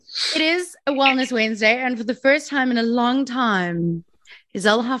It is a Wellness Wednesday, and for the first time in a long time,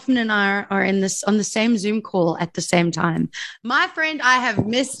 Giselle Hoffman and I are in this on the same Zoom call at the same time. My friend, I have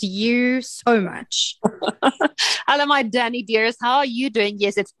missed you so much. Hello, my Danny dearest. How are you doing?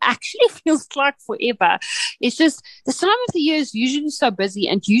 Yes, it actually feels like forever. It's just the time of the year is usually so busy,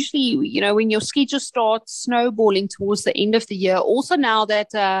 and usually, when your schedule starts snowballing towards the end of the year. Also, now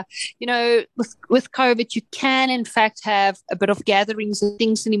that with COVID, you can in fact have a bit of gatherings and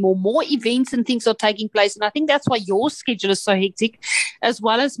things anymore. More events and things are taking place, and I think that's why your schedule is so hectic, as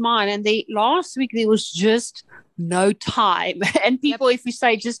well as mine. And last week there was just no time. And people, if we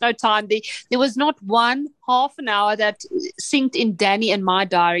say just no time, there was not one half an hour that synced in Danny and my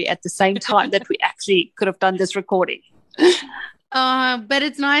diary at the same time that we actually could have done this recording. But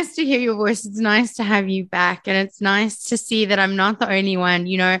it's nice to hear your voice. It's nice to have you back. And it's nice to see that I'm not the only one.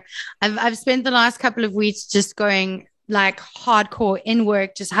 I've spent the last couple of weeks just going like hardcore in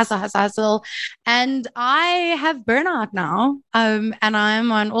work, just hustle. And I have burnout now. And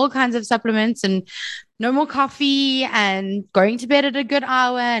I'm on all kinds of supplements and no more coffee and going to bed at a good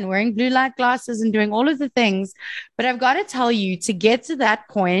hour and wearing blue light glasses and doing all of the things. But I've got to tell you, to get to that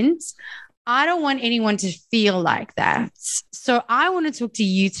point, I don't want anyone to feel like that. So I want to talk to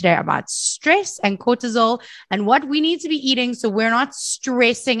you today about stress and cortisol and what we need to be eating so we're not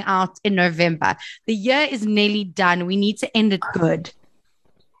stressing out in November. The year is nearly done. We need to end it good.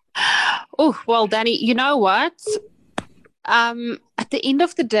 Oh, well, Danny, you know what? At the end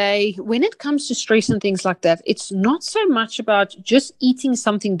of the day, when it comes to stress and things like that, it's not so much about just eating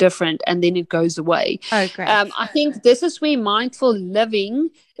something different and then it goes away. Oh, great. I think this is where mindful living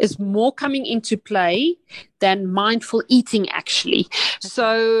is more coming into play than mindful eating, actually.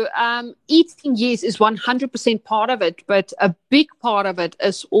 So eating, yes, is 100% part of it, but a big part of it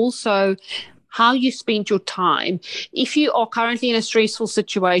is also how you spend your time. If you are currently in a stressful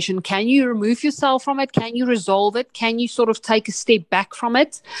situation, can you remove yourself from it? Can you resolve it? Can you sort of take a step back from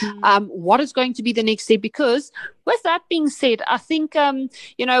it? What is going to be the next step? Because with that being said, I think,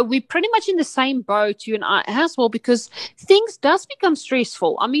 we're pretty much in the same boat, you and I as well, because things does become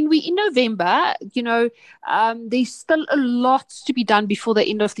stressful. I mean, we're in November, there's still a lot to be done before the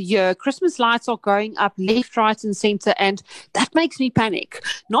end of the year. Christmas lights are going up left, right, and center, and that makes me panic.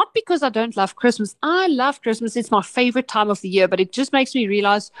 Not because I don't love Christmas. I love Christmas. It's my favorite time of the year, but it just makes me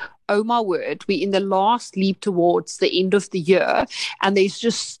realize, oh my word, we're in the last leap towards the end of the year, and there's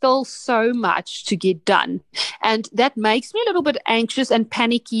just still so much to get done. And that makes me a little bit anxious and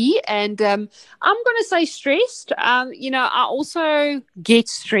panicky, and I'm going to say stressed. I also get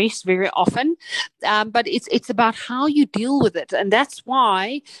stressed very often, but it's about how you deal with it. And that's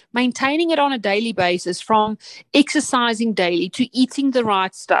why maintaining it on a daily basis, from exercising daily to eating the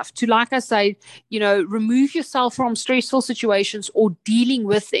right stuff to, like I say, remove yourself from stressful situations or dealing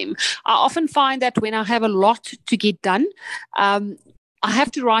with them. I often find that when I have a lot to get done, I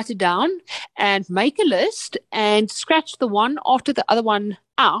have to write it down and make a list and scratch the one after the other one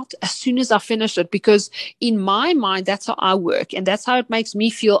out as soon as I finish it, because in my mind, that's how I work. And that's how it makes me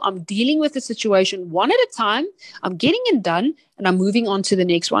feel. I'm dealing with the situation one at a time. I'm getting it done and I'm moving on to the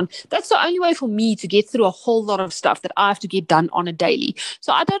next one. That's the only way for me to get through a whole lot of stuff that I have to get done on a daily.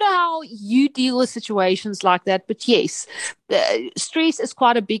 So I don't know how you deal with situations like that, but yes, stress is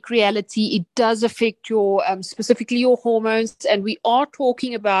quite a big reality. It does affect your, specifically your hormones. And we are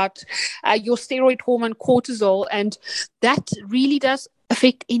talking about your steroid hormone cortisol, and that really does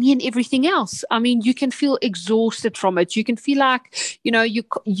affect any and everything else. I mean, you can feel exhausted from it. You can feel like,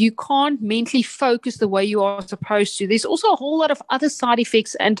 you can't mentally focus the way you are supposed to. There's also a whole lot of other side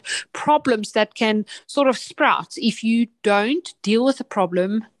effects and problems that can sort of sprout if you don't deal with the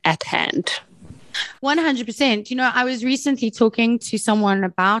problem at hand. 100%. I was recently talking to someone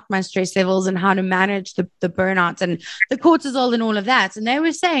about my stress levels and how to manage the burnout and the cortisol and all of that. And they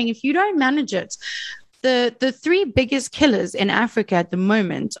were saying, if you don't manage it, the three biggest killers in Africa at the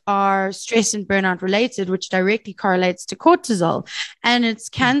moment are stress and burnout related, which directly correlates to cortisol, and it's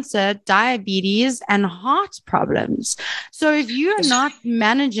cancer, diabetes, and heart problems. So if you are not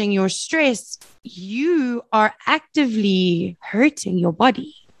managing your stress, you are actively hurting your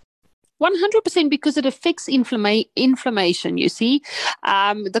body. 100%, because it affects inflammation, you see.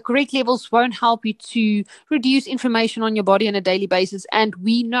 The correct levels won't help you to reduce inflammation on your body on a daily basis. And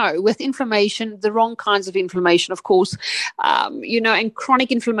we know with inflammation, the wrong kinds of inflammation, of course, and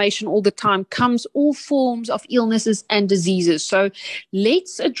chronic inflammation all the time comes all forms of illnesses and diseases. So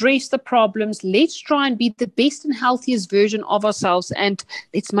let's address the problems. Let's try and be the best and healthiest version of ourselves. And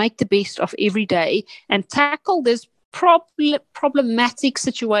let's make the best of every day and tackle this problematic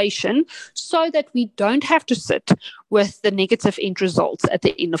situation so that we don't have to sit with the negative end results at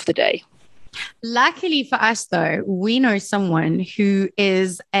the end of the day. Luckily for us, though, we know someone who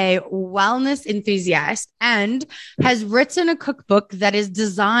is a wellness enthusiast and has written a cookbook that is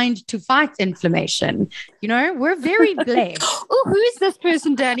designed to fight inflammation. You know, we're very blessed. Oh, who is this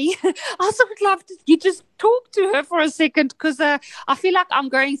person, Danny? I also would love to you just talk to her for a second, because I feel like I'm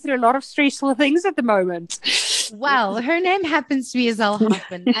going through a lot of stressful things at the moment. Well, her name happens to be Azelle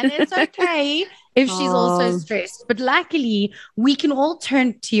Hoffman, and it's okay if she's also stressed. But luckily, we can all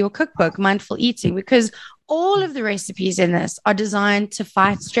turn to your cookbook, Mindful Eating, because all of the recipes in this are designed to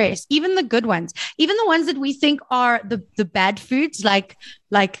fight stress, even the good ones, even the ones that we think are the bad foods, like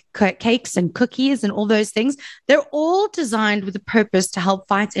cakes and cookies and all those things. They're all designed with a purpose to help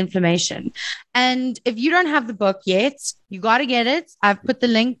fight inflammation. And if you don't have the book yet, you got to get it. I've put the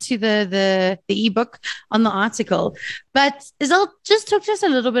link to the ebook on the article. But Azelle, just talk to us a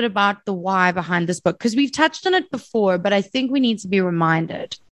little bit about the why behind this book, because we've touched on it before, but I think we need to be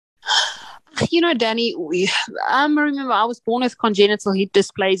reminded. You know, Danny, I remember I was born with congenital hip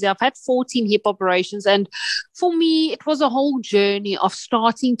dysplasia. I've had 14 hip operations. And for me, it was a whole journey of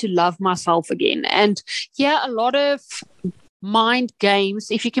starting to love myself again. And yeah, a lot of mind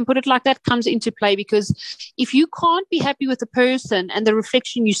games, if you can put it like that, comes into play, because if you can't be happy with the person and the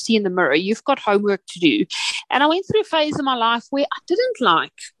reflection you see in the mirror, you've got homework to do. And I went through a phase in my life where I didn't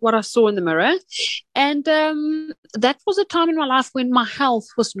like what I saw in the mirror. And that was a time in my life when my health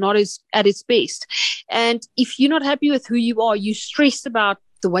was not at its best. And if you're not happy with who you are, you're stressed about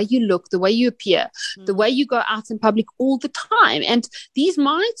the way you look, the way you appear, the way you go out in public all the time. And these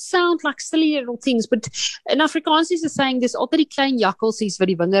might sound like silly little things, but in Afrikaans is a saying, there's altyd die klein jakkelsies wat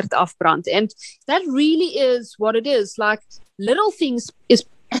die wingerd afbrand. And that really is what it is. Like, little things is,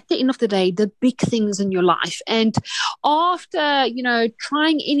 at the end of the day, the big things in your life. And after,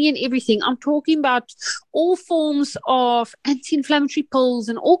 trying any and everything, I'm talking about all forms of anti-inflammatory pills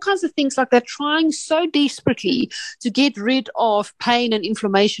and all kinds of things like that, trying so desperately to get rid of pain and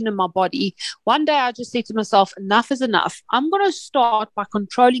inflammation in my body. One day I just said to myself, enough is enough. I'm going to start by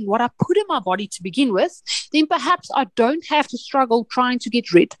controlling what I put in my body to begin with. Then perhaps I don't have to struggle trying to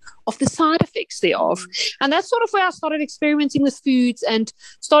get rid of the side effects thereof. And that's sort of where I started experimenting with foods and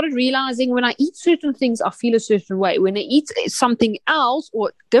started realizing when I eat certain things, I feel a certain way. When I eat something else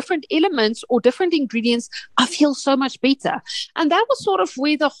or different elements or different ingredients, I feel so much better. And that was sort of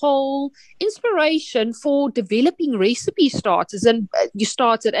where the whole inspiration for developing recipes started.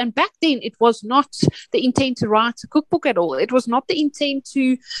 And back then, it was not the intent to write a cookbook at all. It was not the intent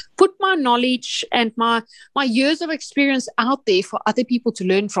to put my knowledge and my years of experience out there for other people to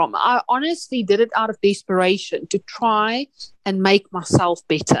learn from. I honestly did it out of desperation to try and make myself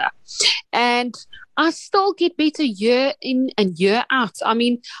better. And I still get better year in and year out. I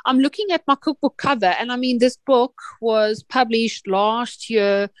mean, I'm looking at my cookbook cover, and I mean, this book was published last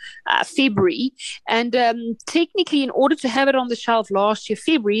year, February. And technically, in order to have it on the shelf last year,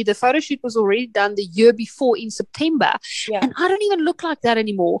 February, the photo shoot was already done the year before in September. Yeah. And I don't even look like that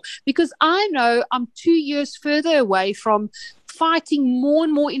anymore, because I know I'm 2 years further away from fighting more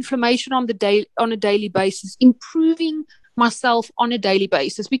and more inflammation on a daily basis, improving myself on a daily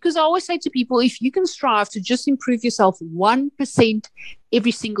basis. Because I always say to people, if you can strive to just improve yourself 1%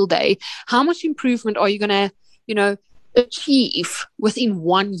 every single day, how much improvement are you going to, achieve within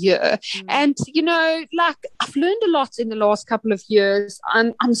 1 year? And, I've learned a lot in the last couple of years.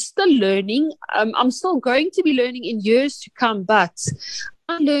 I'm still learning. I'm still going to be learning in years to come, but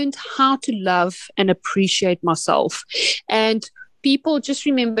I learned how to love and appreciate myself. And people, just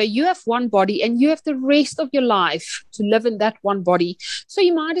remember, you have one body and you have the rest of your life to live in that one body. So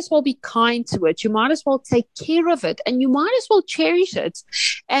you might as well be kind to it. You might as well take care of it, and you might as well cherish it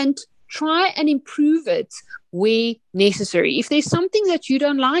and try and improve it where necessary. If there's something that you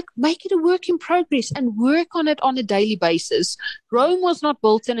don't like, make it a work in progress and work on it on a daily basis. Rome was not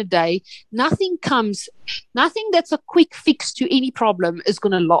built in a day. Nothing that's a quick fix to any problem is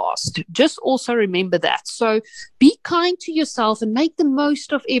going to last. Just also remember that. So be kind to yourself and make the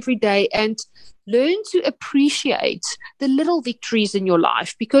most of every day, and learn to appreciate the little victories in your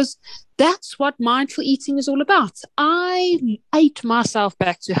life, because that's what mindful eating is all about. I ate myself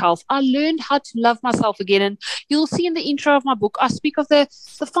back to health. I learned how to love myself again. And you'll see in the intro of my book, I speak of the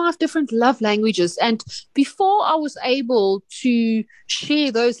 5 different love languages. And before I was able to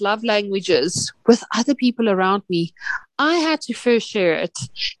share those love languages with other people around me, I had to first share it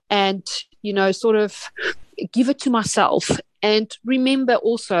and, sort of give it to myself. And remember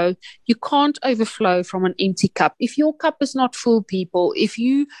also, you can't overflow from an empty cup. If your cup is not full, people, if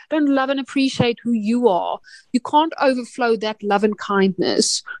you don't love and appreciate who you are, you can't overflow that love and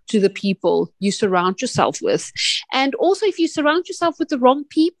kindness to the people you surround yourself with. And also, if you surround yourself with the wrong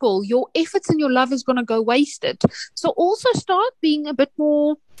people, your efforts and your love is going to go wasted. So also start being a bit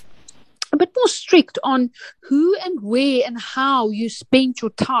more strict on who and where and how you spend your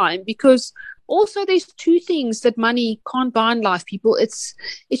time, because also there's two things that money can't buy in life, people. It's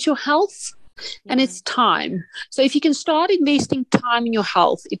your health and it's time. So if you can start investing time in your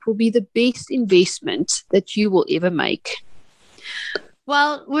health, it will be the best investment that you will ever make.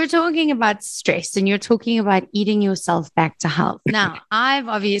 Well, we're talking about stress and you're talking about eating yourself back to health. Now, I've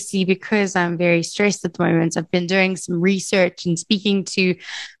obviously, because I'm very stressed at the moment, I've been doing some research and speaking to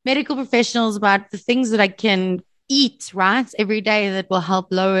medical professionals about the things that I can eat, right, every day that will help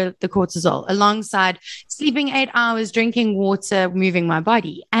lower the cortisol, alongside sleeping 8 hours, drinking water, moving my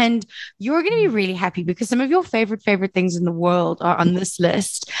body. And you're going to be really happy because some of your favorite things in the world are on this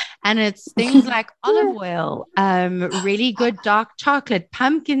list. And it's things like olive oil, really good dark chocolate,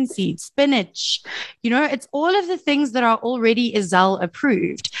 pumpkin seeds, spinach. It's all of the things that are already Izelle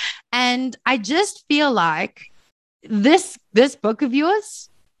approved. And I just feel like this book of yours,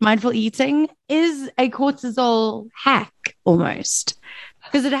 Mindful Eating, is a cortisol hack almost,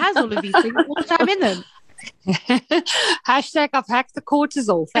 because it has all of these things all the time in them. Hashtag I've hacked the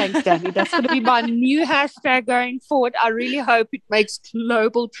cortisol. Thanks, Danny. That's going to be my new hashtag going forward. I really hope it makes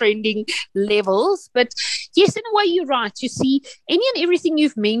global trending levels. But yes, in a way, you're right. You see, any and everything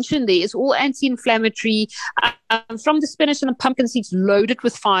you've mentioned there is all anti-inflammatory. From the spinach and the pumpkin seeds, loaded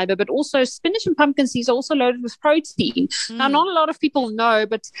with fiber, but also spinach and pumpkin seeds are also loaded with protein. Now, not a lot of people know,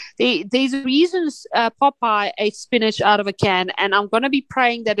 but there's reasons Popeye ate spinach out of a can, and I'm going to be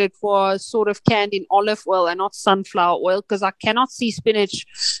praying that it was sort of canned in olive oil and not sunflower oil, because I cannot see spinach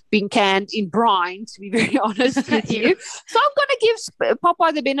being canned in brine, to be very honest with you. So I'm going to give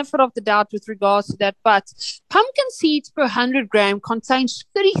Popeye the benefit of the doubt with regards to that. But pumpkin seeds per 100 gram contains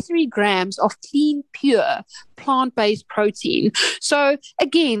 33 grams of clean, pure plant-based protein. So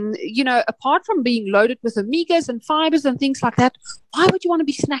again, apart from being loaded with omegas and fibers and things like that, why would you want to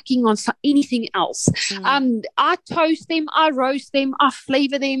be snacking on anything else? I toast them, I roast them, I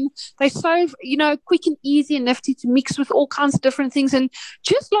flavor them. They're so, quick and easy and nifty to mix with all kinds of different things. And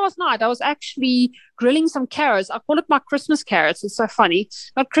just last night, I was actually grilling some carrots. I call it my Christmas carrots. It's so funny.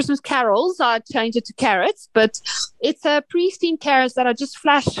 Not Christmas carols. I changed it to carrots, but it's a pristine carrots that I just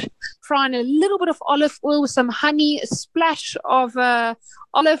fry in a little bit of olive oil with some honey, a splash of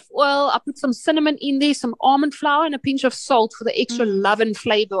olive oil. I put some cinnamon in there, some almond flour, and a pinch of salt for the extra love and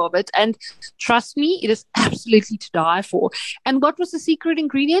flavor of it. And trust me, it is absolutely to die for. And what was the secret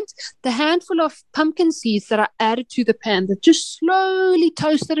ingredient? The handful of pumpkin seeds that I added to the pan that just slowly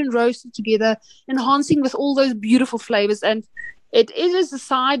toasted and roasted together, enhancing with all those beautiful flavors. And it is a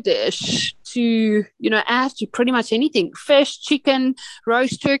side dish to, add to pretty much anything. Fish, chicken,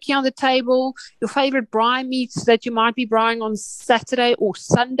 roast turkey on the table, your favorite braai meats that you might be braaiing on Saturday or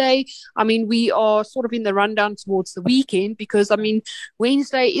Sunday. I mean, we are sort of in the rundown towards the weekend because,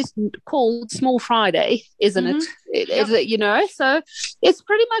 Wednesday is called Small Friday, isn't it? Is it, so it's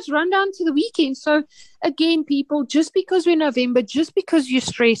pretty much rundown to the weekend. So again, people, just because we're November, just because you're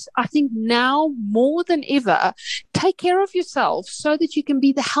stressed, I think now more than ever, take care of yourself so that you can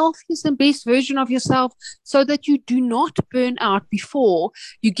be the healthiest and best version of yourself, so that you do not burn out before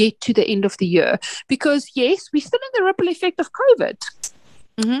you get to the end of the year. Because yes, we're still in the ripple effect of COVID.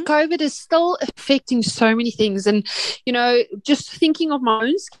 COVID is still affecting so many things. And, just thinking of my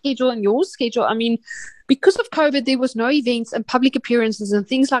own schedule and your schedule, because of COVID, there was no events and public appearances and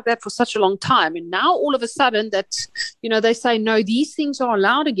things like that for such a long time. And now all of a sudden that, they say, no, these things are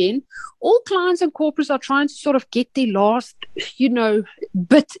allowed again. All clients and corporates are trying to sort of get their last,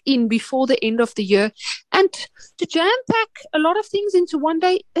 bit in before the end of the year. And to jam pack a lot of things into one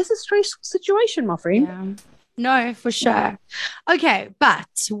day is a stressful situation, my friend. Yeah. No, for sure. Okay, but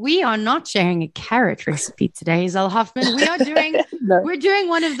we are not sharing a carrot recipe today, Izelle Hoffman. We are doing We're doing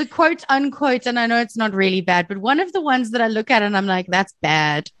one of the quote unquote, and I know it's not really bad, but one of the ones that I look at and I'm like, that's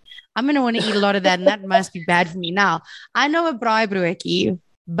bad. I'm going to want to eat a lot of that, and that must be bad for me. Now, I know a braaibroodjie,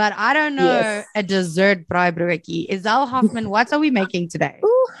 but I don't know a dessert braaibroodjie. Izelle Hoffman, what are we making today?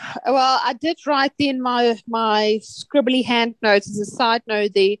 Ooh, well, I did write in my scribbly hand notes as a side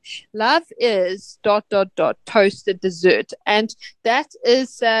note there. Love is ... toasted dessert. And that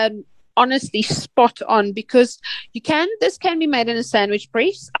is honestly spot on, because this can be made in a sandwich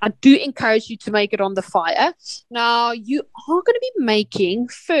press. I do encourage you to make it on the fire. Now, you are going to be making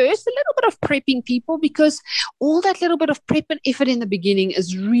first a little bit of prepping, people, because all that little bit of prep and effort in the beginning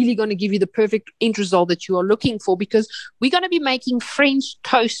is really going to give you the perfect end result that you are looking for, because we're going to be making French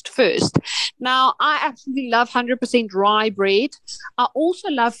toast first. Now, I absolutely love 100% rye bread. I also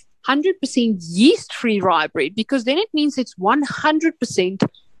love 100% yeast-free rye bread, because then it means it's 100%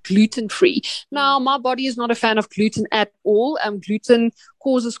 gluten-free. Now, my body is not a fan of gluten at all. Gluten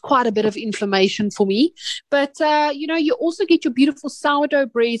causes quite a bit of inflammation for me. But, you also get your beautiful sourdough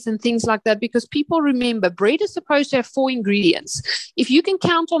breads and things like that, because people remember bread is supposed to have 4 ingredients. If you can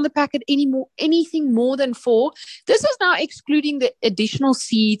count on the packet anything more than 4, this is now excluding the additional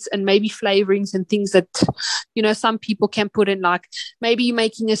seeds and maybe flavorings and things that, some people can put in, like maybe you're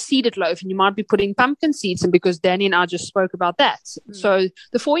making a seeded loaf and you might be putting pumpkin seeds in, because Danny and I just spoke about that. So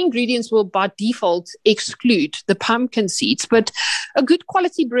the 4 ingredients will by default exclude the pumpkin seeds, but a good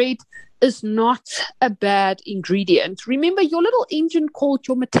quality bread is not a bad ingredient. Remember, your little engine called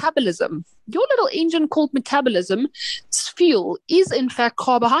metabolism's fuel is in fact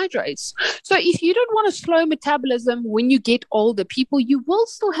carbohydrates. So if you don't want a slow metabolism when you get older, people, you will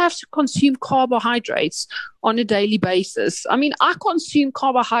still have to consume carbohydrates on a daily basis. I mean, I consume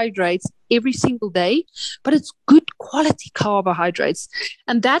carbohydrates every single day, but it's good quality carbohydrates.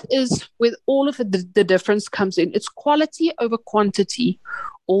 And that is where all of the difference comes in. It's quality over quantity,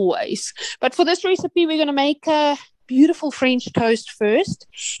 always. But for this recipe, we're going to make a beautiful French toast first,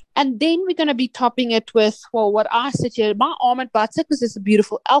 and then we're going to be topping it with, what I said here, my almond butter, because it's a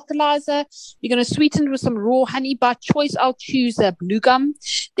beautiful alkalizer. You're going to sweeten it with some raw honey. By choice, I'll choose blue gum.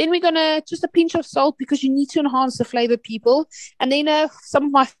 Then we're going to just a pinch of salt, because you need to enhance the flavor, people. And then some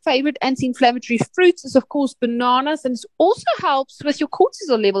of my favorite anti-inflammatory fruits is, of course, bananas, and it also helps with your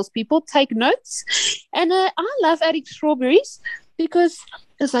cortisol levels, people. Take notes. And I love adding strawberries, because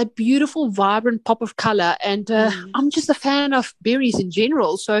it's a beautiful, vibrant pop of color. And I'm just a fan of berries in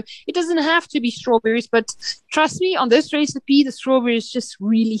general. So it doesn't have to be strawberries, but trust me, on this recipe, the strawberries just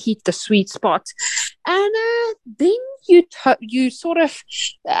really hit the sweet spot. And then you sort of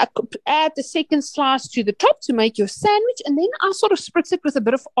add the second slice to the top to make your sandwich. And then I sort of spritz it with a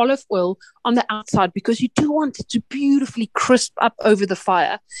bit of olive oil on the outside, because you do want it to beautifully crisp up over the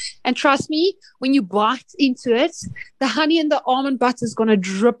fire. And trust me, when you bite into it, the honey and the almond butter is going to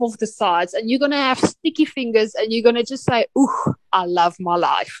drip off the sides, and you're going to have sticky fingers, and you're going to just say, ooh, I love my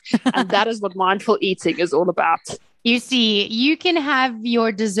life. And that is what mindful eating is all about. You see, you can have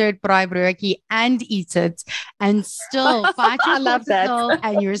your dessert braaibroodjie and eat it and still fight your cortisol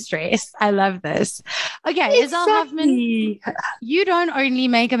and your stress. I love this. Okay, Iselle Hoffman, you don't only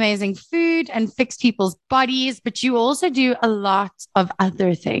make amazing food and fix people's bodies, but you also do a lot of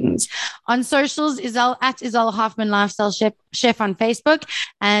other things. On socials, at Iselle Hoffman Lifestyle Chef on Facebook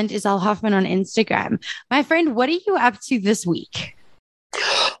and Iselle Hoffman on Instagram. My friend, what are you up to this week?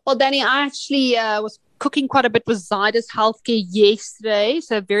 Well, Danny, I actually was cooking quite a bit with Zydus Healthcare yesterday,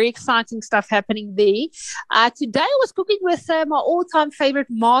 so very exciting stuff happening there. Today I was cooking with my all-time favorite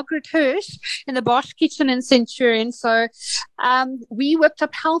Margaret Hirsch in the Bosch Kitchen in Centurion. So we whipped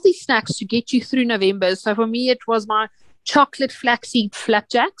up healthy snacks to get you through November. So for me, it was my chocolate flaxseed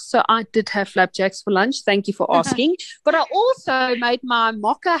flapjacks. So I did have flapjacks for lunch. Thank you for asking. But I also made my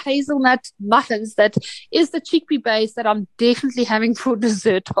mocha hazelnut muffins. That is the chickpea base that I'm definitely having for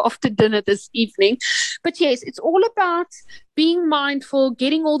dessert after dinner this evening. But yes, it's all about being mindful,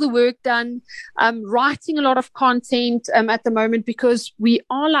 getting all the work done, writing a lot of content at the moment, because we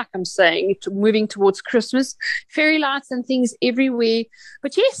are, like I'm saying, moving towards Christmas, fairy lights and things everywhere.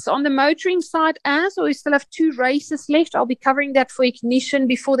 But yes, on the motoring side, as we still have 2 races left, I'll be covering that for Ignition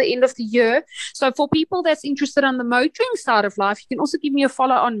before the end of the year. So for people that's interested on the motoring side of life, you can also give me a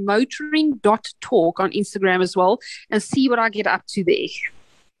follow on motoring.talk on Instagram as well, and see what I get up to there.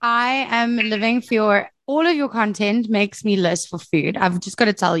 I am living for all of your content. Makes me list for food. I've just got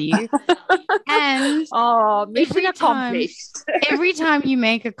to tell you. And mission accomplished. Every time you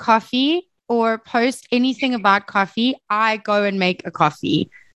make a coffee or post anything about coffee, I go and make a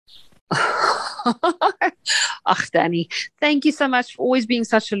coffee. Danny, thank you so much for always being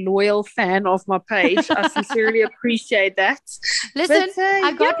such a loyal fan of my page. I sincerely appreciate that. Listen,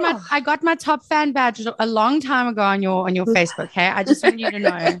 I got my top fan badge a long time ago on your Facebook. Okay, I just want you to know.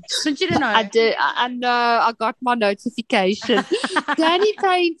 I did. I know. I got my notification. Danny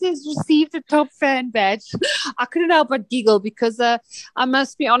Paint has received a top fan badge. I couldn't help but giggle, because I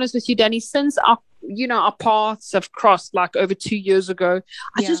must be honest with you, Danny. Since our our paths have crossed like over 2 years ago.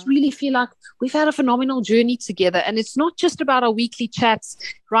 I just really feel like we've had a phenomenal journey together. And it's not just about our weekly chats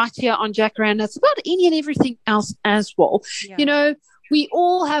right here on Jacaranda. It's about any and everything else as well. Yeah. We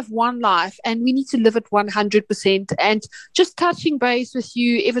all have one life and we need to live it 100%. And just touching base with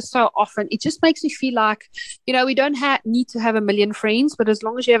you ever so often, it just makes me feel like, we don't need to have a million friends, but as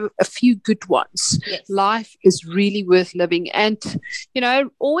long as you have a few good ones, life is really worth living. And,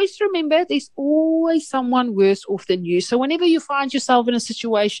 always remember there's always someone worse off than you. So whenever you find yourself in a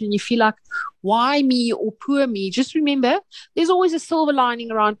situation and you feel like, why me or poor me, just remember there's always a silver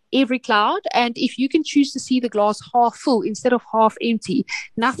lining around every cloud. And if you can choose to see the glass half full instead of half empty,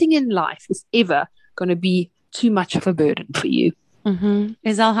 nothing in life is ever going to be too much of a burden for you.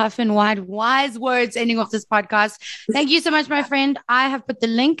 Iselle Huffman-White, wise words ending off this podcast. Thank you so much, my friend. I have put the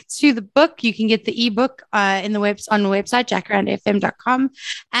link to the book. You can get the ebook on the website, jacarandafm.com.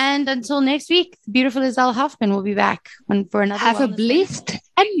 And until next week, the beautiful Iselle Huffman will be back for another. Have a blessed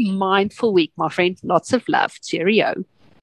and mindful week, my friend. Lots of love. Cheerio.